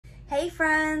Hey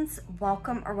friends,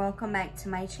 welcome back to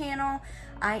my channel.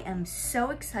 I am so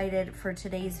excited for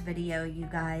today's video, you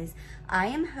guys. I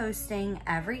am hosting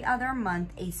every other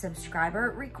month a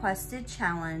subscriber requested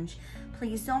challenge.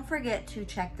 Please don't forget to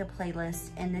check the playlist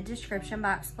in the description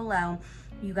box below.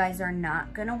 You guys are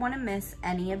not gonna wanna miss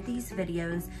any of these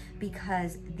videos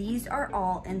because these are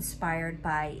all inspired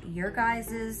by your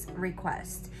guys'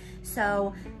 request.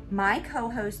 So my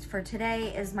co-host for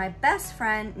today is my best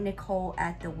friend, Nicole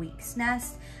at The Week's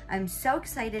Nest. I'm so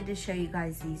excited to show you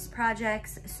guys these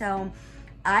projects. So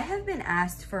I have been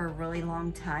asked for a really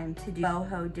long time to do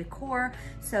boho decor,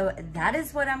 so that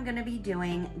is what I'm gonna be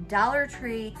doing. Dollar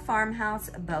Tree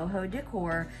Farmhouse Boho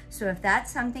Decor. So if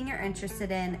that's something you're interested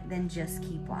in, then just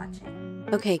keep watching.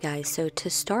 Okay guys, so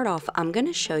to start off, I'm going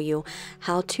to show you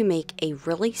how to make a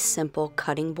really simple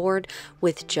cutting board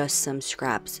with just some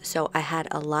scraps. So I had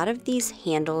a lot of these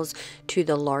handles to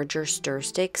the larger stir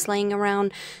sticks laying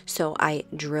around, so I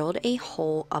drilled a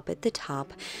hole up at the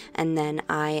top, and then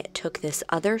I took this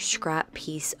other scrap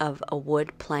piece of a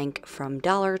wood plank from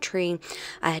Dollar Tree.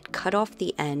 I had cut off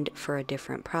the end for a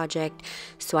different project,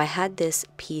 so I had this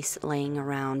piece laying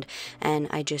around, and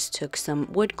I just took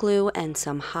some wood glue and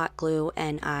some hot glue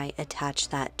and I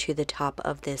attached that to the top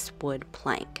of this wood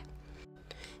plank.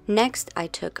 Next, I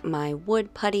took my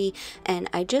wood putty and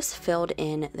I just filled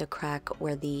in the crack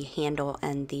where the handle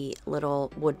and the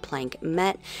little wood plank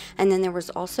met, and then there was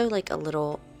also like a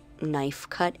little knife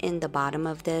cut in the bottom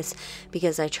of this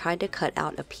because I tried to cut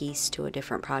out a piece to a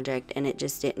different project and it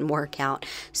just didn't work out.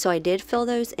 So I did fill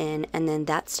those in, and then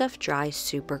that stuff dries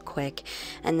super quick,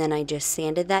 and then I just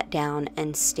sanded that down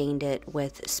and stained it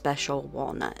with special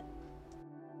walnut.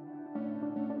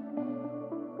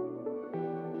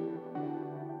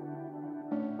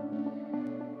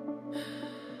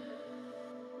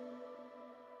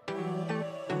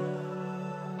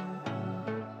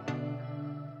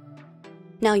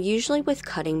 Now usually with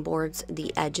cutting boards,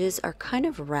 the edges are kind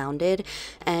of rounded,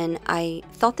 and I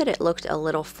thought that it looked a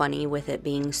little funny with it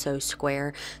being so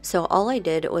square. So all I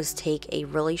did was take a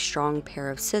really strong pair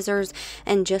of scissors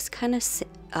and just kind of,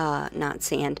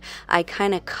 I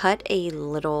kind of cut a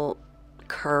little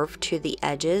curve to the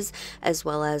edges as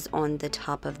well as on the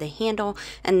top of the handle,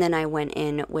 and then I went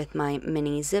in with my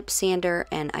mini zip sander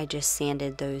and I just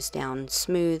sanded those down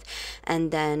smooth.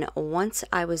 And then once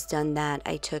I was done that,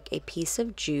 I took a piece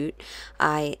of jute,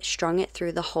 I strung it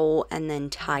through the hole and then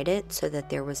tied it so that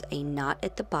there was a knot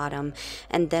at the bottom,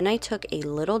 and then I took a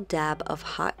little dab of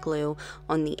hot glue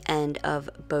on the end of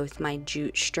both my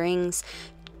jute strings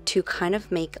to kind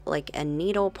of make like a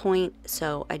needle point.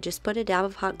 So I just put a dab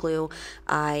of hot glue,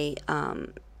 I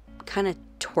kind of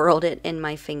twirled it in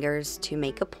my fingers to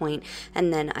make a point,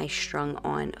 and then I strung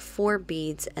on 4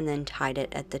 beads and then tied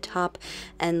it at the top.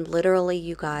 And literally,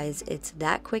 you guys, it's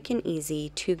that quick and easy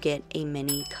to get a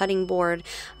mini cutting board.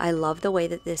 I love the way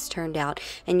that this turned out,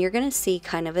 and you're going to see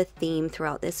kind of a theme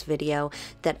throughout this video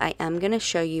that I am going to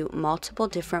show you multiple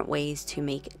different ways to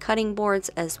make cutting boards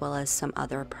as well as some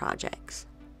other projects.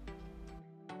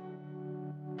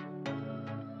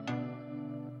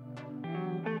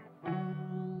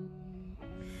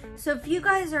 So if you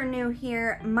guys are new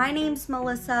here, my name's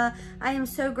Melissa. I am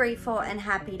so grateful and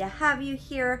happy to have you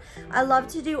here. I love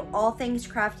to do all things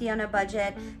crafty on a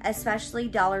budget, especially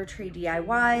Dollar Tree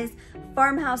DIYs.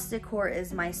 Farmhouse decor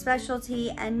is my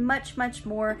specialty, and much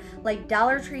more, like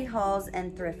Dollar Tree hauls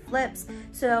and thrift flips.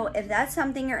 So if that's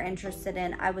something you're interested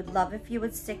in, I would love if you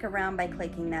would stick around by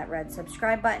clicking that red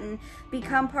subscribe button,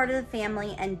 become part of the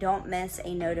family, and don't miss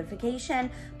a notification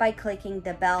by clicking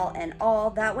the bell and all.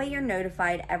 That way you're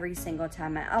notified every single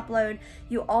time I upload.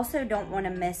 You also don't want to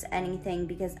miss anything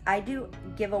because I do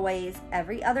giveaways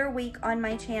every other week on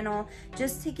my channel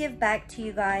just to give back to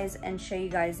you guys and show you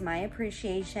guys my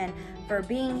appreciation for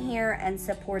being here and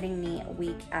supporting me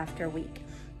week after week.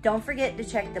 Don't forget to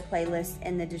check the playlist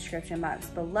in the description box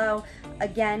below.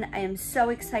 Again, I am so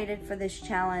excited for this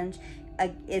challenge.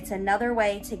 It's another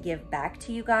way to give back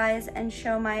to you guys and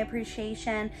show my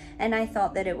appreciation, and I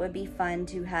thought that it would be fun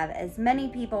to have as many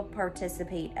people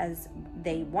participate as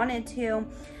they wanted to.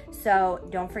 So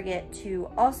don't forget to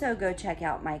also go check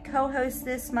out my co-host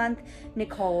this month,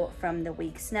 Nicole from The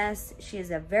Week's Nest. She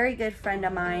is a very good friend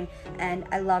of mine and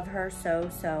I love her so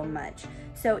much.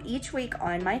 So each week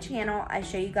on my channel, I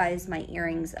show you guys my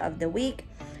earrings of the week.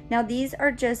 Now these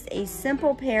are just a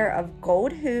simple pair of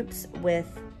gold hoops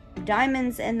with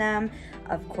diamonds in them.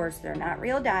 Of course, they're not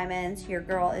real diamonds. Your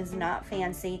girl is not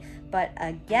fancy, but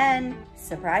again,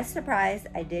 surprise, surprise,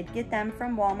 I did get them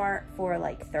from Walmart for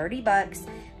like 30 bucks,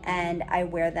 and I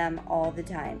wear them all the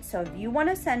time. So if you want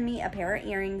to send me a pair of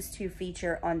earrings to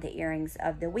feature on the earrings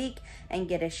of the week and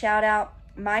get a shout out,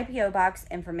 my P.O. box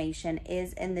information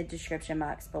is in the description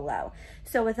box below.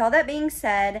 So with all that being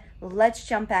said, let's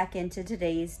jump back into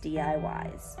today's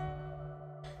DIYs.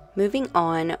 Moving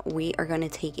on, we are going to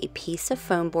take a piece of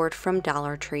foam board from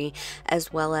Dollar Tree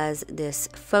as well as this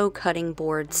faux cutting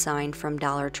board sign from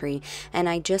Dollar Tree, and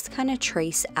I just kind of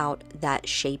trace out that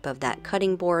shape of that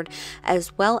cutting board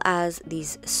as well as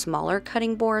these smaller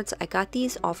cutting boards. I got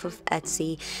these off of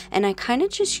Etsy and I kind of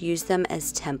just use them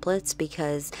as templates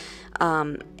because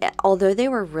although they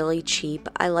were really cheap,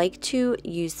 I like to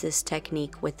use this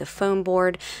technique with the foam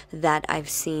board that I've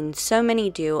seen so many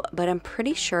do, but I'm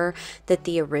pretty sure that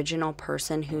the original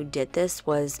person who did this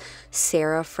was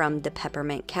Sarah from the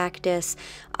Peppermint Cactus.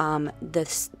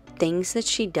 The things that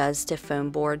she does to foam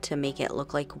board to make it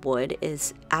look like wood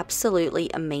is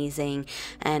absolutely amazing,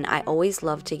 and I always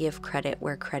love to give credit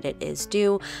where credit is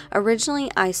due. Originally,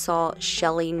 I saw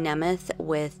Shelly Nemeth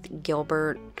with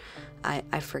Gilbert,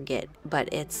 I forget,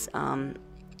 but it's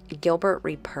Gilbert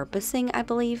Repurposing, I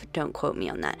believe. Don't quote me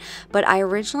on that. But I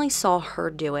originally saw her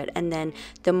do it, and then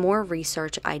the more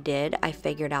research I did, I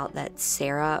figured out that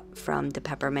Sarah from the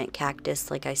Peppermint Cactus,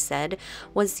 like I said,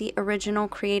 was the original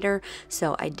creator.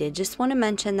 So I did just want to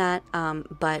mention that,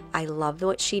 but I love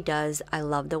what she does. I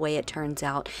love the way it turns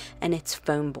out, and it's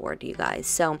foam board, you guys.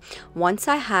 So once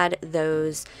I had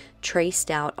those traced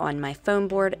out on my foam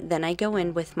board, then I go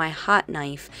in with my hot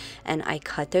knife and I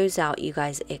cut those out. You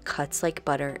guys, it cuts like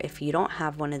butter. If you don't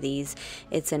have one of these,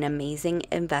 it's an amazing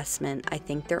investment. I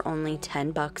think they're only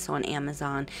 10 bucks on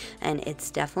Amazon, and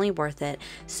it's definitely worth it.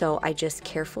 So I just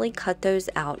carefully cut those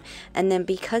out, and then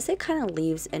because it kind of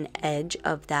leaves an edge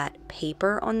of that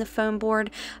paper on the foam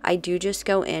board, I do just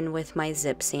go in with my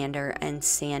zip sander and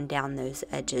sand down those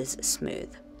edges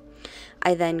smooth.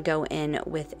 I then go in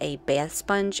with a bath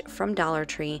sponge from Dollar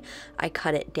Tree. I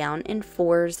cut it down in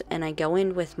 4s, and I go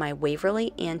in with my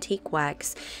Waverly Antique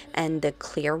Wax and the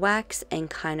clear wax and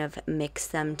kind of mix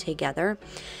them together.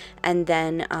 And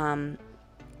then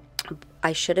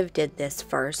I should have did this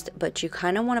first, but you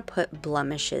kind of want to put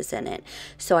blemishes in it.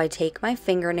 So I take my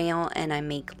fingernail and I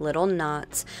make little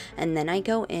knots, and then I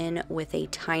go in with a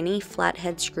tiny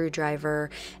flathead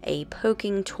screwdriver, a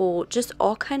poking tool, just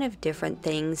all kind of different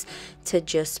things to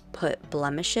just put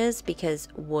blemishes, because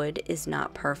wood is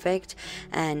not perfect,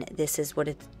 and this is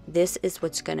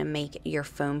what's going to make your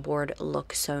foam board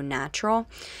look so natural.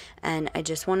 And I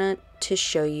just wanted to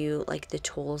show you like the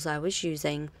tools I was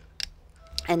using.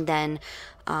 And then,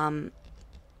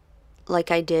 like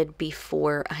I did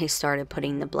before I started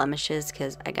putting the blemishes,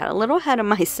 because I got a little ahead of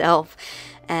myself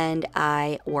and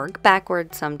I work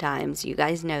backwards sometimes, you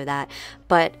guys know that.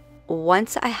 But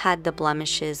once I had the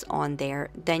blemishes on there,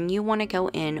 then you want to go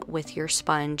in with your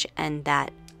sponge and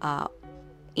that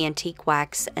antique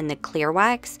wax and the clear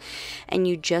wax, and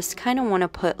you just kind of want to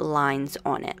put lines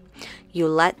on it. You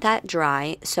let that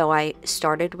dry. So I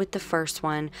started with the first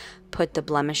one, put the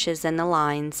blemishes and the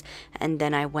lines, and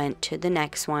then I went to the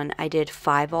next one. I did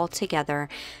 5 altogether,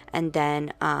 and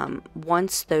then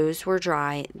once those were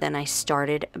dry, then I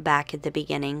started back at the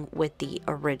beginning with the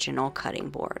original cutting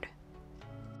board.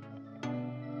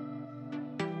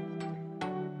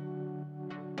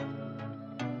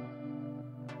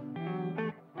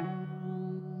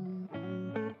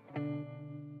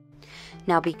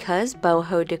 Now, because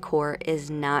boho decor is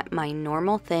not my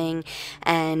normal thing,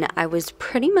 and I was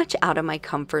pretty much out of my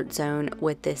comfort zone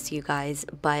with this, you guys,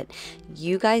 but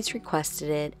you guys requested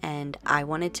it and I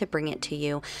wanted to bring it to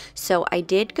you. So I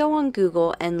did go on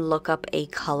Google and look up a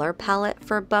color palette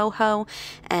for boho,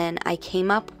 and I came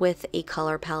up with a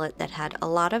color palette that had a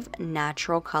lot of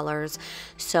natural colors.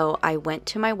 So I went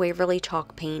to my Waverly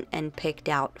chalk paint and picked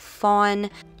out fawn,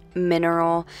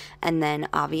 mineral, and then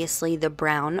obviously the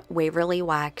brown Waverly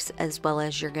wax, as well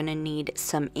as you're gonna need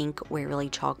some ink Waverly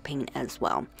chalk paint as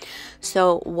well.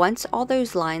 So once all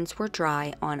those lines were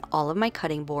dry on all of my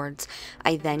cutting boards,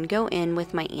 I then go in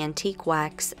with my antique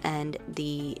wax and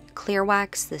the clear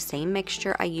wax, the same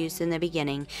mixture I used in the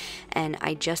beginning, and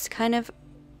I just kind of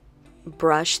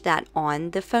brush that on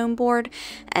the foam board,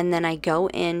 and then I go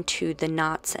into the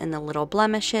knots and the little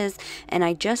blemishes, and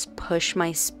I just push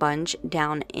my sponge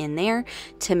down in there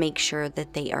to make sure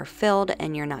that they are filled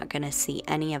and you're not going to see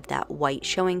any of that white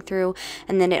showing through.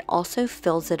 And then it also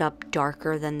fills it up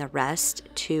darker than the rest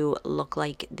to look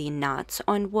like the knots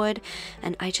on wood,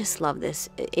 and I just love this.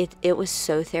 It was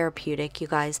so therapeutic, you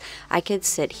guys. I could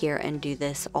sit here and do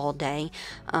this all day,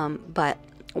 but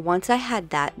once I had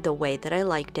that the way that I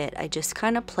liked it, I just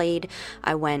kind of played.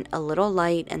 I went a little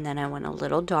light and then I went a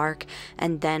little dark,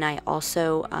 and then I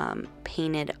also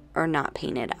painted, or not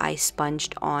painted, I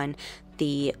sponged on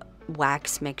the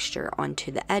wax mixture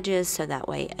onto the edges, so that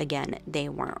way again they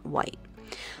weren't white.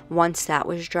 Once that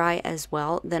was dry as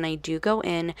well, then I do go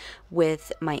in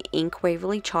with my ink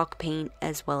Waverly chalk paint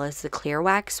as well as the clear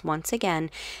wax once again,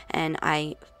 and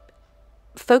I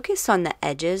focus on the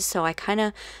edges, so I kind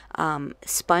of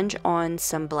sponge on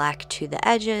some black to the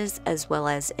edges as well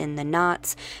as in the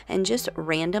knots, and just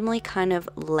randomly kind of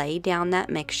lay down that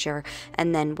mixture,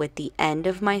 and then with the end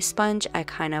of my sponge I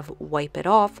kind of wipe it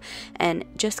off and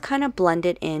just kind of blend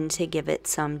it in to give it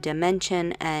some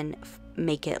dimension and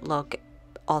make it look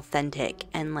authentic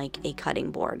and like a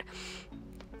cutting board.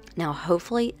 Now,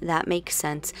 hopefully that makes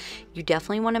sense. You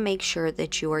definitely want to make sure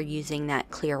that you are using that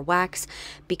clear wax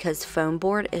because foam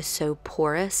board is so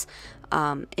porous.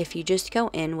 If you just go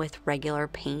in with regular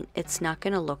paint, it's not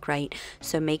going to look right.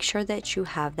 So make sure that you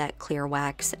have that clear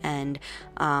wax, and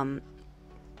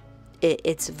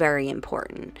it's very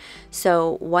important.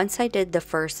 So once I did the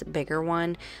first bigger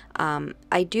one,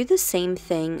 I do the same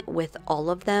thing with all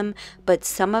of them, but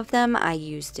some of them I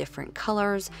use different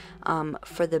colors.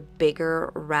 For the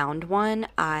bigger round one,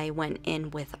 I went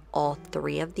in with all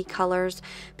 3 of the colors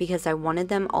because I wanted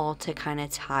them all to kind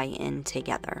of tie in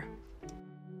together.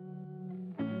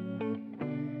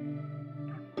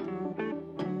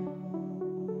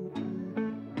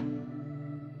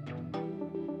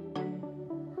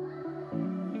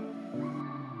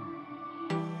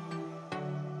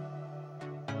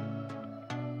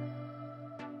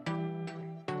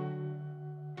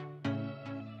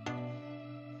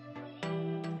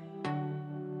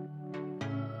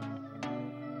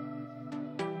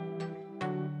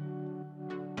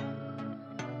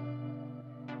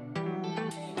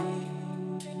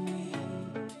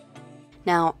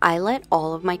 Now, I let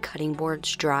all of my cutting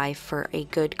boards dry for a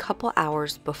good couple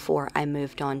hours before I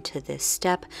moved on to this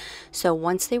step. So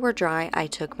once they were dry, I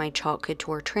took my chalk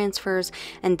couture transfers,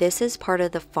 and this is part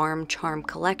of the Farm Charm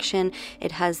collection.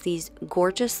 It has these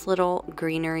gorgeous little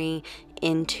greenery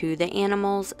into the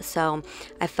animals, so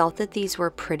I felt that these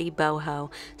were pretty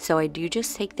boho, so I do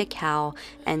just take the cow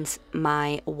and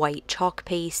my white chalk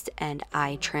paste and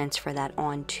I transfer that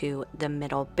onto the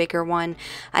middle bigger one.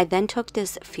 I then took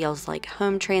this Feels Like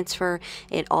Home transfer.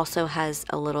 It also has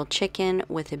a little chicken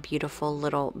with a beautiful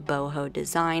little boho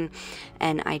design,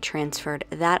 and I transferred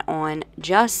that on,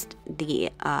 just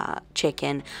the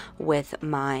chicken, with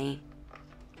my,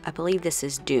 I believe this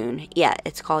is Dune. Yeah,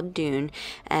 it's called Dune.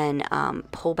 And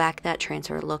pull back that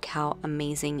transfer. Look how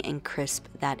amazing and crisp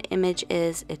that image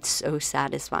is. It's so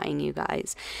satisfying, you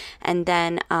guys. And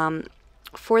then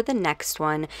for the next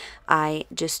one, I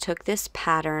just took this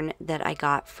pattern that I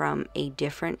got from a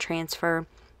different transfer.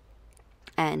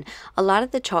 And a lot of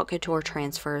the chalk couture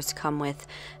transfers come with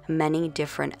many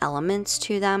different elements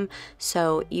to them,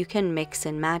 so you can mix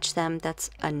and match them. That's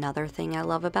another thing I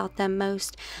love about them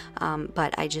most.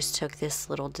 But I just took this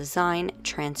little design,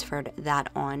 transferred that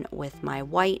on with my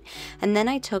white, and then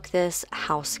I took this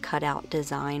house cutout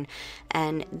design,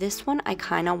 and this one I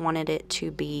kind of wanted it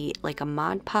to be like a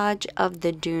Mod Podge of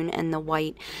the Dune and the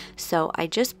white, so I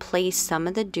just placed some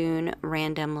of the Dune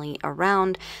randomly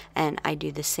around, and I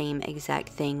do the same exact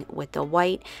thing with the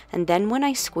white. And then when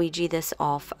I squeegee this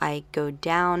off, I go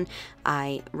down,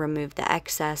 I remove the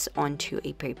excess onto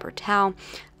a paper towel,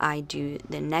 I do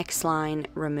the next line,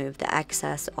 remove the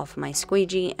excess off my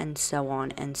squeegee, and so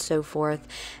on and so forth.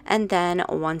 And then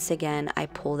once again I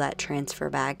pull that transfer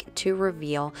back to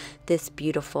reveal this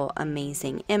beautiful,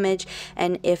 amazing image.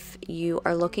 And if you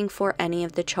are looking for any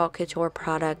of the chalk couture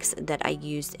products that I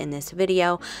used in this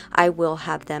video, I will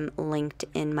have them linked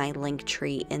in my link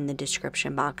tree in the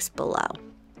description box below.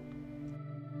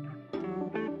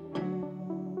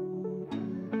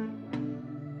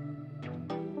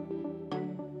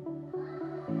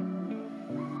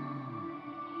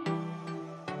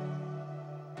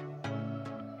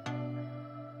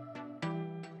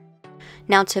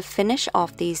 Now, to finish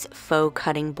off these faux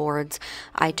cutting boards,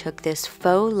 I took this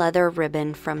faux leather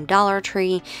ribbon from Dollar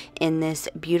Tree in this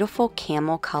beautiful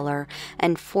camel color,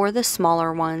 and for the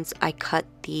smaller ones I cut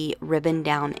the ribbon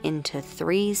down into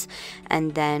 3s,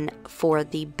 and then for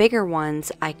the bigger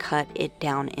ones I cut it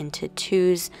down into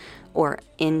 2s, or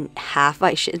in half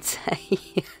I should say.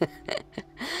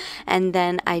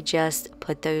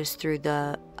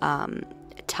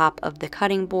 top of the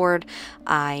cutting board.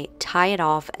 I tie it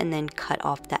off and then cut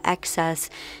off the excess,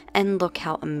 and look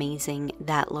how amazing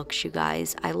that looks, you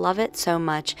guys. I love it so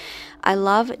much. I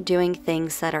love doing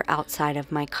things that are outside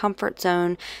of my comfort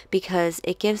zone because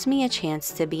it gives me a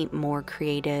chance to be more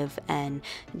creative and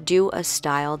do a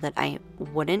style that I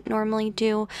wouldn't normally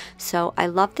do. So I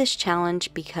love this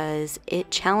challenge because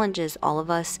it challenges all of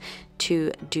us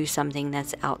to do something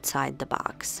that's outside the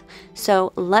box.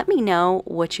 So let me know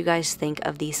what you guys think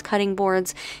of these cutting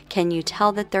boards. Can you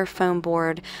tell that they're foam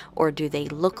board, or do they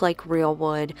look like real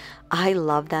wood? I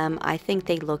love them. I think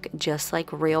they look just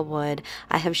like real wood.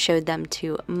 I have showed them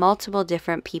to multiple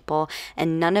different people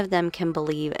and none of them can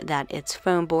believe that it's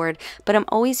foam board, but I'm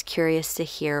always curious to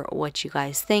hear what you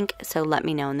guys think, so let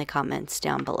me know in the comments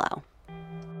down below.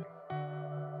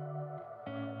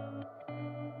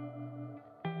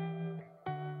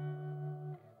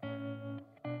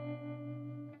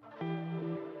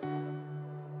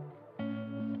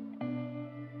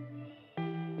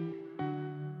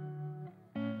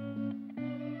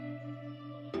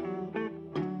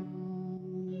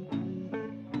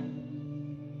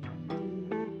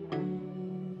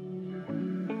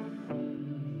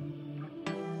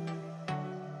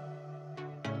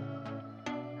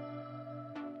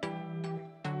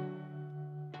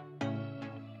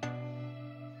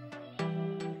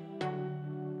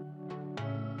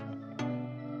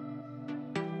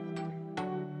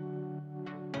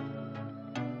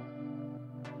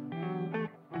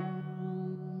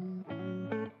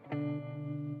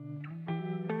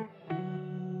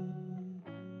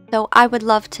 So I would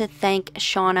love to thank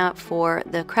Shauna for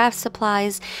the craft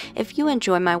supplies. If you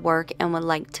enjoy my work and would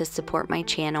like to support my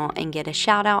channel and get a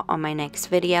shout out on my next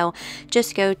video,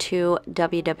 just go to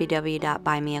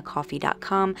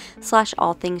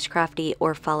www.buymeacoffee.com/allthingscrafty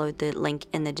or follow the link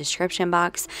in the description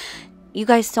box. You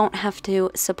guys don't have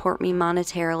to support me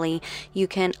monetarily. You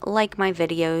can like my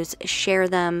videos, share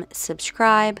them,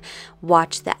 subscribe,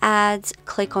 watch the ads,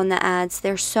 click on the ads.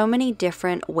 There's so many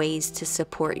different ways to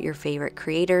support your favorite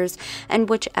creators, and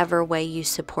whichever way you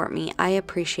support me, I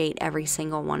appreciate every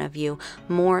single one of you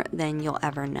more than you'll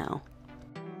ever know.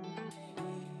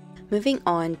 Moving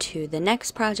on to the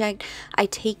next project, I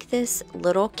take this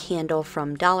little candle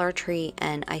from Dollar Tree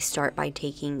and I start by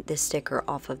taking the sticker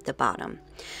off of the bottom.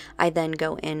 I then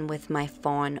go in with my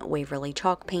Fawn Waverly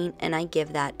chalk paint and I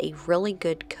give that a really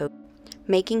good coat,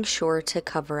 making sure to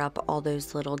cover up all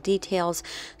those little details.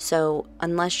 So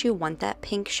unless you want that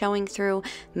pink showing through,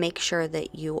 make sure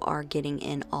that you are getting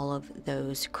in all of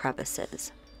those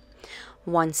crevices.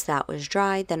 Once that was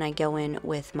dry, then I go in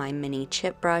with my mini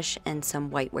chip brush and some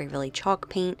white Waverly chalk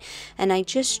paint, and I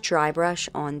just dry brush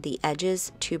on the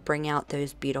edges to bring out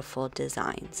those beautiful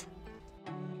designs.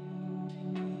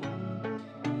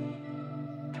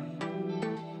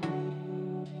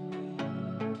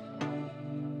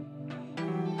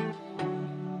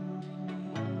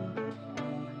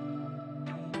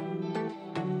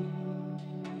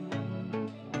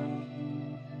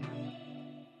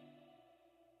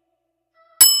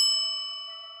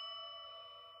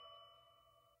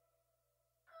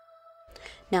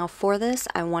 Now for this,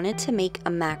 I wanted to make a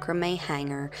macrame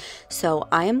hanger, so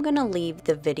I am going to leave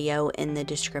the video in the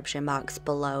description box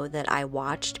below that I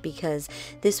watched because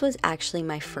this was actually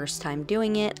my first time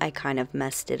doing it. I kind of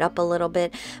messed it up a little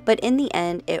bit, but in the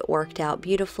end it worked out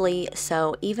beautifully.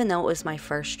 So even though it was my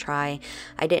first try,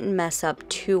 I didn't mess up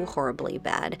too horribly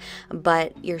bad.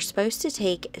 But you're supposed to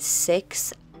take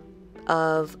 6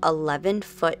 of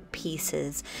 11-foot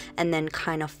pieces and then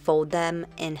kind of fold them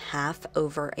in half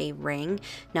over a ring.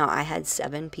 Now I had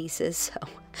 7 pieces, so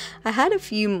I had a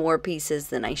few more pieces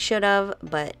than I should have,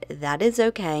 but that is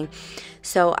okay.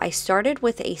 So I started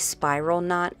with a spiral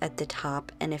knot at the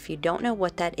top, and if you don't know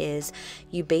what that is,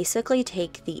 you basically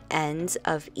take the ends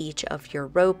of each of your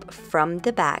rope from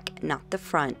the back, not the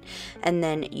front, and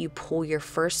then you pull your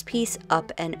first piece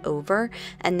up and over,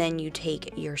 and then you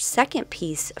take your second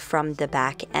piece from the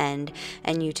back end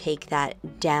and you take that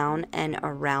down and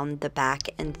around the back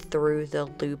and through the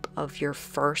loop of your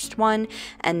first one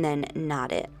and then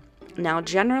knot it. Now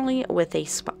generally with a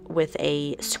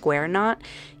square knot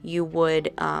you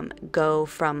would go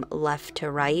from left to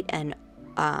right and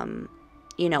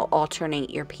you know, alternate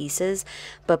your pieces,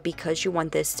 but because you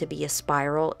want this to be a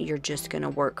spiral, you're just going to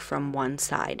work from one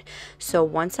side. So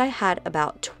once I had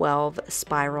about 12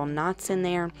 spiral knots in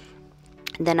there,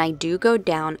 then I do go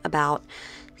down about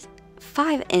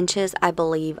 5 inches, I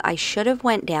believe. I should have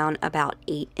went down about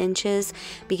 8 inches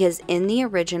because in the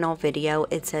original video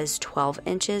it says 12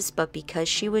 inches, but because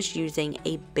she was using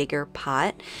a bigger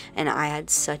pot and I had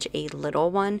such a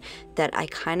little one that I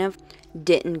kind of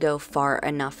didn't go far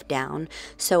enough down.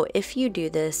 So if you do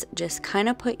this, just kind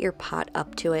of put your pot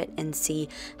up to it and see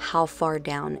how far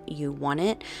down you want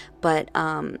it. But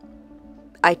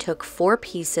I took 4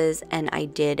 pieces and I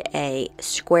did a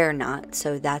square knot.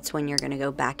 So that's when you're going to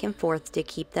go back and forth to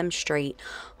keep them straight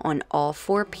on all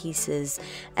 4 pieces.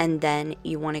 And then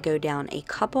you want to go down a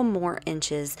couple more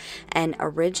inches. And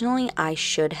originally I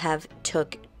should have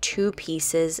took 2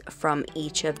 pieces from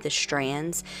each of the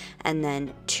strands and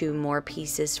then 2 more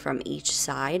pieces from each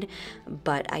side,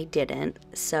 but I didn't,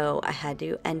 so I had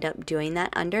to end up doing that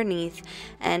underneath,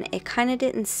 and it kind of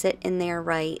didn't sit in there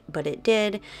right, but it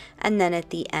did. And then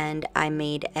at the end I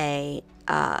made a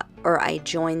I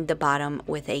joined the bottom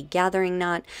with a gathering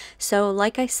knot. So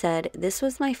like I said, this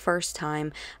was my first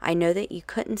time. I know that you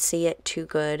couldn't see it too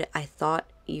good. I thought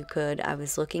you could. I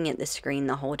was looking at the screen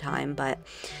the whole time, but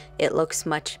it looks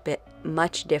much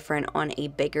different on a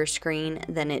bigger screen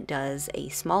than it does a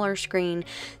smaller screen.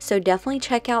 So definitely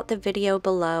check out the video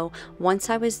below. Once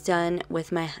I was done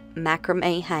with my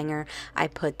macrame hanger, I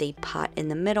put the pot in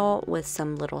the middle with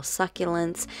some little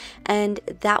succulents, and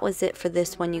that was it for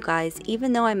this one, you guys.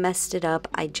 Even though I messed it up,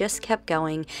 I just kept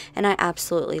going, and I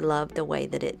absolutely love the way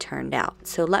that it turned out.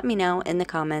 So let me know in the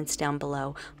comments down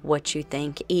below what you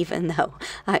think, even though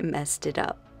I messed it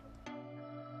up.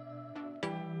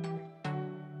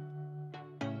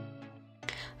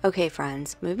 Okay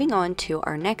friends, moving on to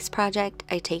our next project,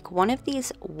 I take one of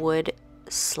these wood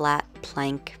slat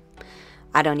plank,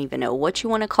 I don't even know what you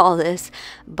want to call this,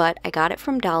 but I got it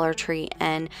from Dollar Tree,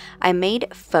 and I made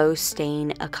faux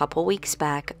stain a couple weeks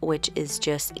back, which is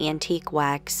just antique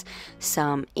wax,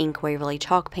 some ink Waverly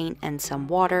chalk paint, and some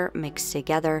water mixed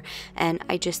together, and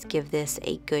I just give this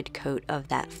a good coat of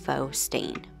that faux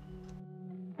stain.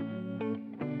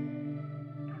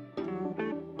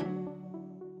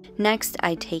 Next,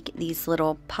 I take these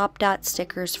little pop dot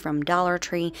stickers from Dollar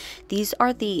Tree. These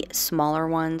are the smaller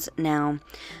ones. Now,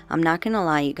 I'm not gonna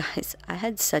lie, you guys, I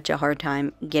had such a hard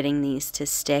time getting these to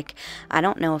stick. I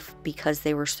don't know if because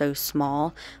they were so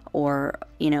small or,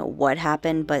 you know, what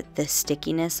happened, but the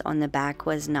stickiness on the back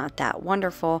was not that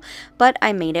wonderful, but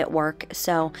I made it work.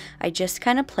 So I just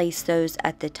kind of placed those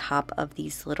at the top of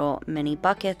these little mini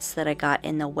buckets that I got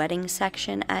in the wedding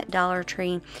section at Dollar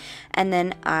Tree, and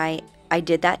then I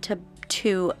did that to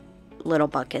 2 little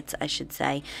buckets, I should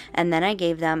say, and then I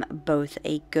gave them both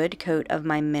a good coat of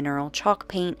my mineral chalk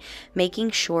paint,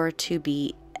 making sure to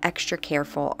be extra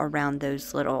careful around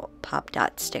those little pop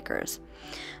dot stickers.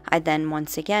 I then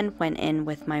once again went in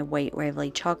with my white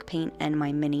Waverly chalk paint and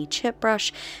my mini chip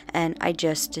brush, and I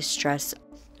just distressed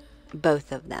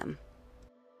both of them.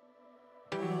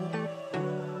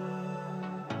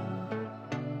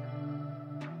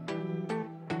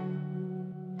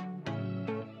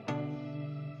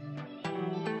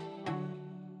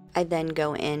 I then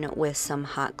go in with some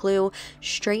hot glue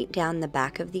straight down the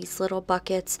back of these little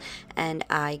buckets, and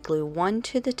I glue one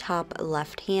to the top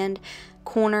left hand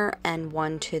corner and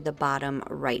one to the bottom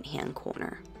right hand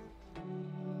corner.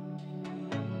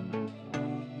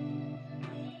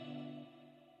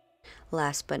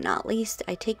 Last but not least,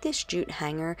 I take this jute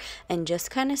hanger and just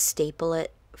kind of staple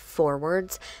it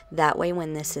forwards. That way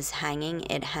when this is hanging,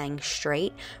 it hangs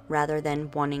straight rather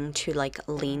than wanting to like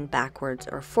lean backwards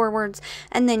or forwards.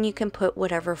 And then you can put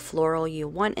whatever floral you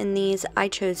want in these. I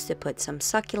chose to put some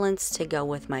succulents to go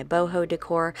with my boho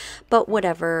decor, but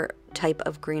whatever type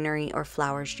of greenery or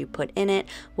flowers you put in it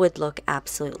would look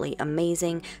absolutely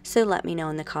amazing. So let me know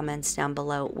in the comments down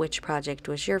below which project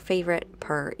was your favorite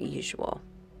per usual.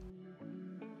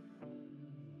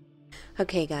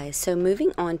 Okay guys, so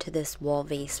moving on to this wall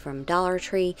vase from Dollar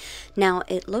Tree. Now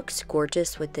it looks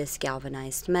gorgeous with this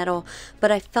galvanized metal,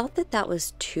 but I felt that that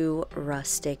was too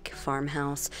rustic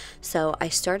farmhouse. So I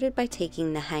started by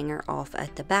taking the hanger off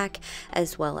at the back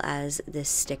as well as this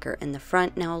sticker in the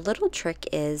front. Now a little trick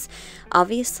is,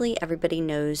 obviously everybody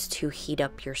knows to heat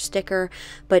up your sticker,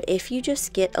 but if you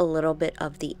just get a little bit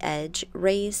of the edge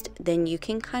raised, then you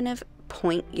can kind of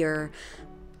point your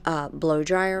blow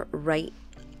dryer right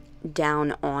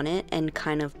down on it and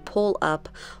kind of pull up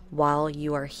while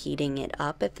you are heating it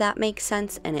up, if that makes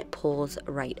sense, and it pulls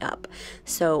right up.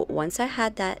 So once I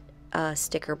had that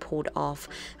sticker pulled off,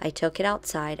 I took it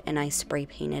outside and I spray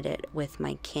painted it with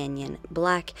my Canyon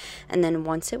black, and then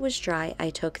once it was dry, I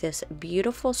took this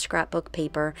beautiful scrapbook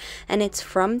paper, and it's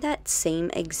from that same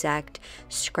exact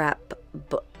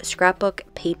scrapbook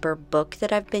paper book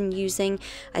that I've been using.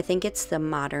 I think it's the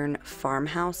Modern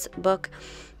Farmhouse book,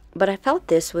 but I felt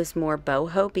this was more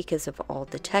boho because of all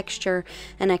the texture,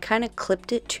 and I kind of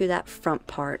clipped it to that front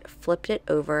part, flipped it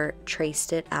over,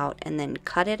 traced it out, and then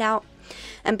cut it out.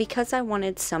 And because I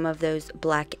wanted some of those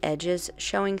black edges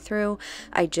showing through,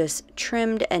 I just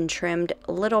trimmed and trimmed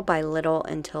little by little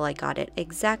until I got it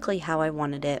exactly how I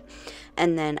wanted it.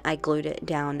 And then I glued it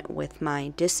down with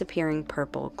my disappearing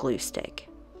purple glue stick.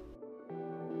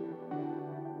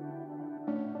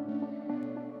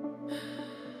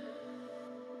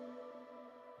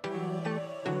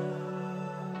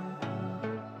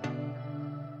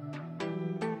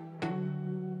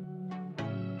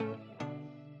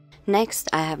 Next,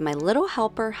 I have my little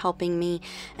helper helping me,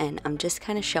 and I'm just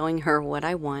kind of showing her what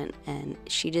I want, and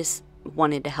she just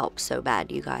wanted to help so bad,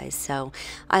 you guys. So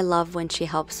I love when she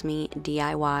helps me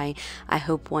DIY. I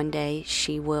hope one day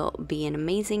she will be an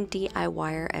amazing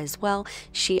DIYer as well.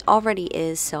 She already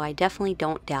is, so I definitely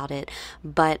don't doubt it.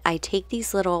 But I take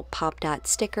these little pop dot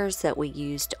stickers that we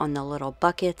used on the little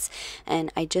buckets, and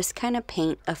I just kind of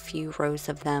paint a few rows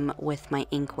of them with my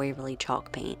ink Waverly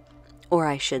chalk paint. Or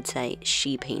I should say,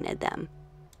 she painted them.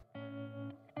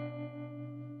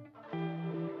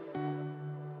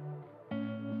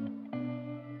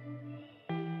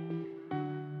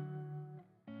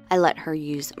 I let her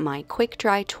use my quick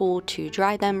dry tool to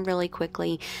dry them really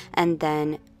quickly, and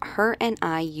then her and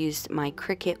I used my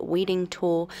Cricut weeding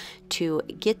tool to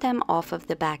get them off of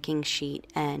the backing sheet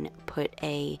and put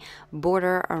a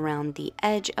border around the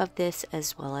edge of this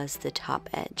as well as the top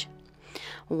edge.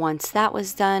 Once that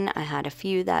was done, I had a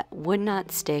few that would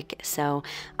not stick, so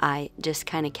I just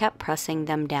kind of kept pressing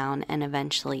them down, and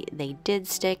eventually they did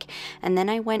stick. And then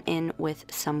I went in with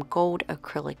some gold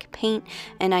acrylic paint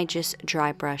and I just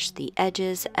dry brushed the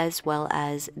edges as well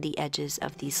as the edges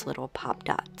of these little pop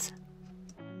dots.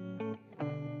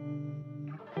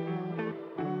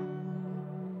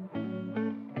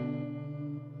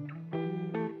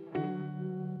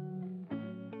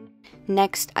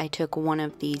 Next, I took one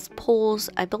of these pulls.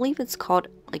 I believe it's called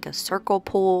like a circle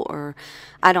pull, or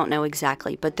I don't know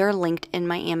exactly, but they're linked in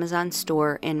my Amazon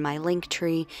store in my link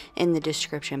tree in the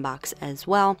description box as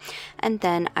well. And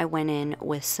then I went in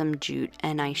with some jute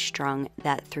and I strung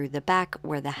that through the back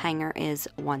where the hanger is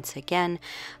once again.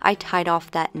 I tied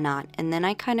off that knot and then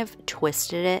I kind of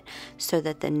twisted it so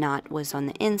that the knot was on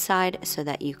the inside so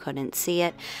that you couldn't see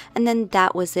it. And then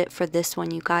that was it for this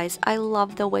one, you guys. I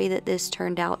love the way that this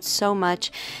turned out so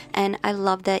much, and I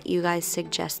love that you guys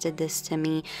suggested this to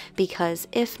me, because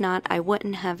if not, I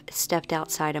wouldn't have stepped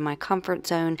outside of my comfort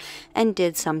zone and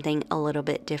did something a little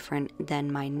bit different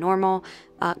than my normal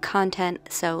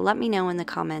content. So let me know in the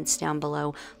comments down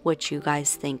below what you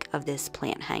guys think of this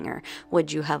plant hanger.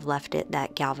 Would you have left it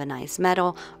that galvanized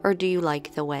metal, or do you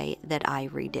like the way that I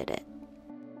redid it?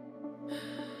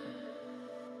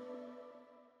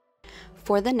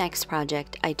 For the next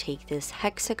project, I take this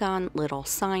hexagon little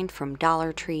sign from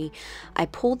Dollar Tree. I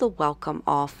pull the welcome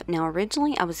off. Now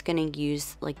originally I was going to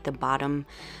use like the bottom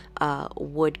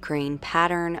wood grain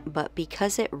pattern, but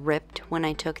because it ripped when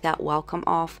I took that welcome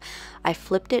off, I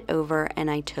flipped it over and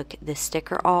I took the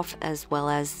sticker off as well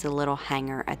as the little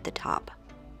hanger at the top.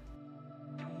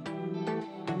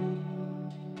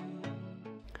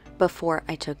 Before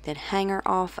I took that hanger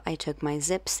off, I took my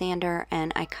zip sander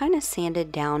and I kind of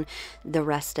sanded down the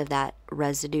rest of that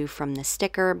residue from the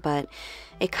sticker, but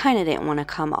it kind of didn't want to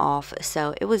come off,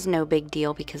 so it was no big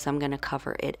deal because I'm going to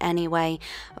cover it anyway.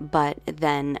 But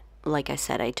then, like I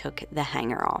said, I took the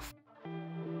hanger off.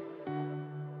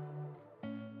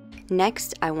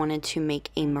 Next, I wanted to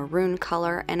make a maroon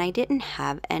color and I didn't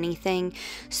have anything,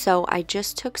 so I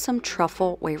just took some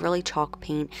truffle Waverly chalk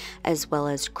paint as well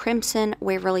as crimson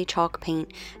Waverly chalk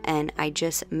paint, and I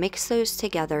just mixed those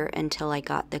together until I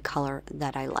got the color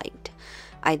that I liked.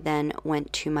 I then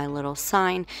went to my little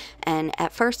sign, and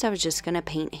at first I was just going to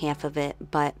paint half of it,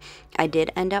 but I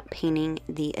did end up painting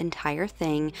the entire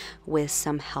thing with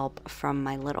some help from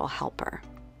my little helper.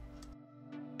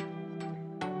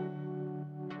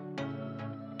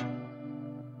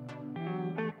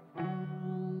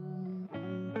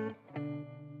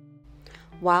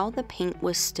 While the paint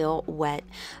was still wet,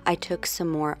 I took some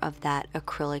more of that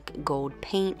acrylic gold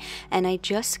paint and I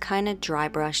just kind of dry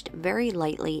brushed very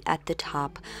lightly at the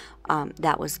top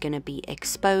that was going to be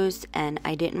exposed, and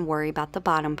I didn't worry about the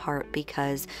bottom part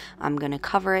because I'm going to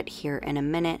cover it here in a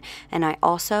minute. And I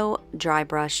also dry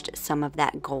brushed some of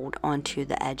that gold onto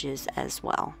the edges as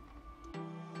well.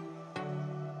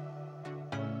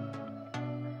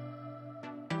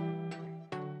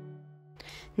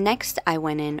 Next, I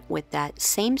went in with that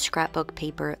same scrapbook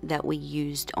paper that we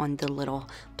used on the little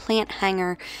plant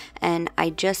hanger, and I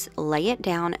just lay it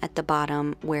down at the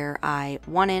bottom where I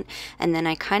want it, and then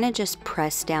I kind of just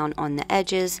press down on the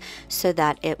edges so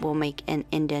that it will make an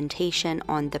indentation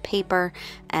on the paper,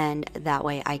 and that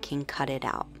way I can cut it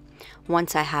out.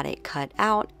 Once I had it cut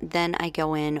out, then I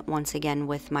go in once again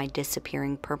with my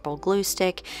disappearing purple glue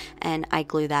stick and I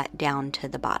glue that down to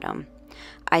the bottom.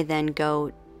 I then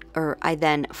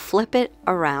flip it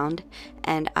around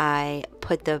and I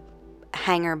put the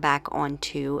hanger back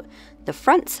onto the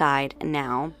front side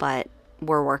now, but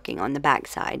we're working on the back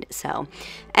side. So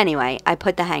anyway, I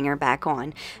put the hanger back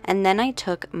on, and then I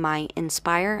took my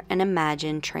Inspire and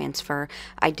Imagine transfer.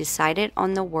 I decided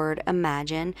on the word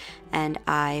imagine and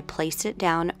I placed it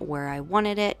down where I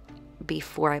wanted it.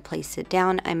 Before I placed it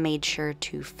down, I made sure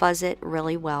to fuzz it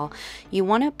really well. You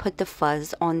want to put the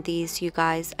fuzz on these, you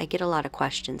guys. I get a lot of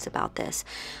questions about this.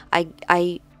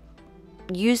 I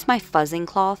use my fuzzing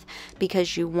cloth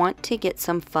because you want to get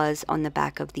some fuzz on the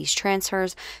back of these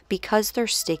transfers because they're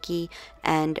sticky,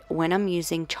 and when I'm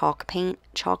using chalk paint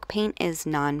is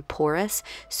non-porous,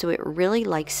 so it really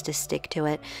likes to stick to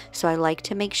it. So I like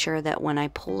to make sure that when I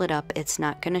pull it up, it's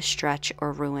not going to stretch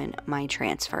or ruin my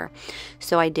transfer.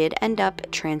 So I did end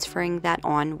up transferring that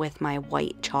on with my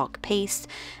white chalk paste,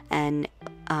 and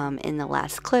in the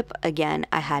last clip, again,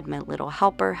 I had my little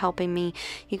helper helping me.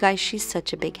 You guys, she's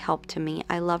such a big help to me.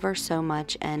 I love her so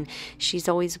much, and she's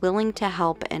always willing to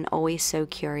help and always so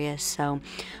curious. So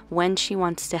when she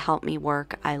wants to help me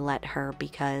work, I let her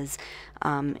because,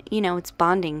 you know, it's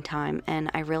bonding time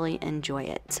and I really enjoy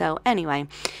it. So anyway,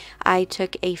 I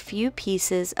took a few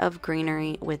pieces of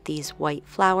greenery with these white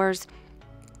flowers.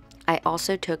 I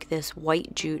also took this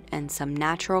white jute and some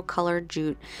natural colored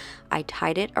jute. I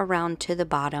tied it around to the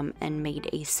bottom and made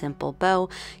a simple bow,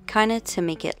 kind of to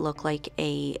make it look like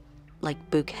a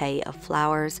bouquet of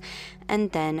flowers.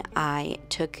 And then I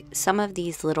took some of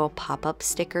these little pop-up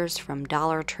stickers from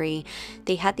Dollar Tree.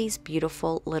 They had these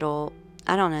beautiful little,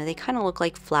 I don't know, they kind of look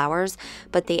like flowers,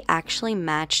 but they actually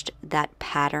matched that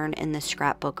pattern in the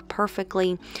scrapbook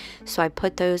perfectly. So I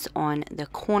put those on the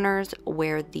corners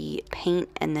where the paint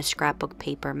and the scrapbook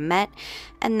paper met,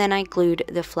 and then I glued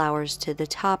the flowers to the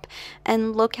top.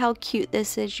 And look how cute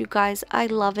this is, you guys. I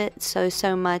love it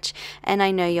so much, and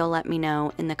I know you'll let me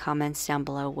know in the comments down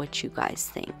below what you guys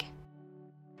think.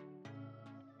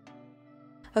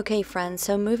 Okay friends,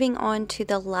 so moving on to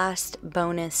the last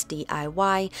bonus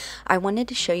DIY, I wanted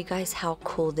to show you guys how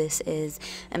cool this is.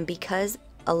 And because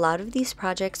a lot of these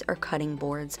projects are cutting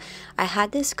boards, I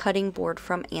had this cutting board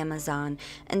from Amazon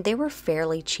and they were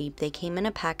fairly cheap. They came in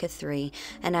a pack of 3,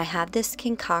 and I have this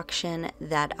concoction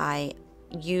that I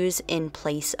use in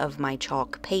place of my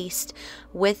chalk paste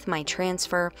with my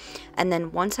transfer, and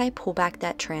then once I pull back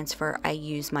that transfer, I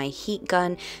use my heat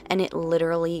gun and it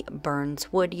literally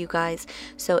burns wood, you guys.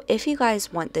 So if you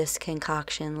guys want this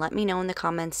concoction, let me know in the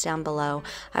comments down below.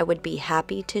 I would be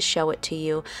happy to show it to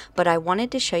you, but I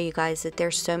wanted to show you guys that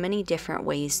there's so many different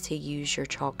ways to use your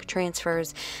chalk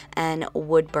transfers, and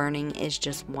wood burning is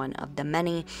just one of the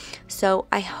many. So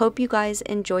I hope you guys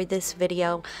enjoyed this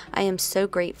video. I am so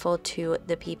grateful to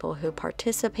the people who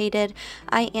participated.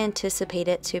 I anticipate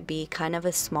it to be kind of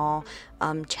a small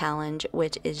challenge,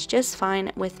 which is just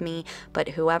fine with me, but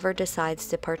whoever decides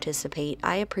to participate,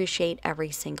 I appreciate every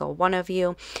single one of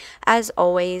you. As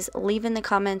always, leave in the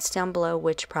comments down below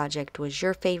which project was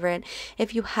your favorite.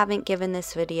 If you haven't given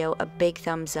this video a big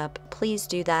thumbs up, please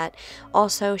do that.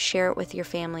 Also, share it with your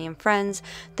family and friends.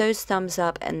 Those thumbs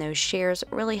up and those shares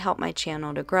really help my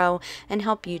channel to grow and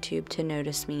help YouTube to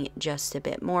notice me just a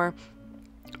bit more.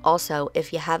 Also,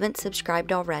 if you haven't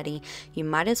subscribed already, you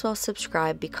might as well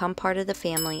subscribe, become part of the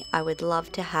family. I would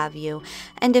love to have you.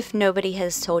 And if nobody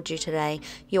has told you today,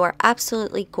 you are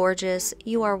absolutely gorgeous,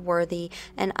 you are worthy,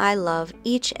 and I love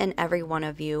each and every one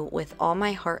of you with all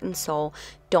my heart and soul.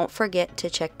 Don't forget to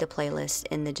check the playlist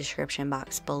in the description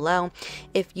box below.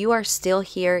 If you are still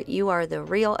here, you are the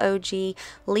real OG.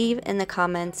 Leave in the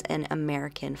comments an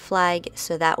American flag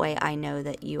so that way I know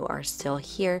that you are still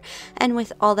here. And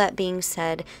with all that being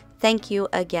said, thank you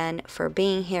again for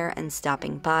being here and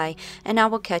stopping by, and I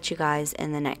will catch you guys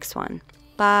in the next one.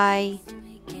 Bye.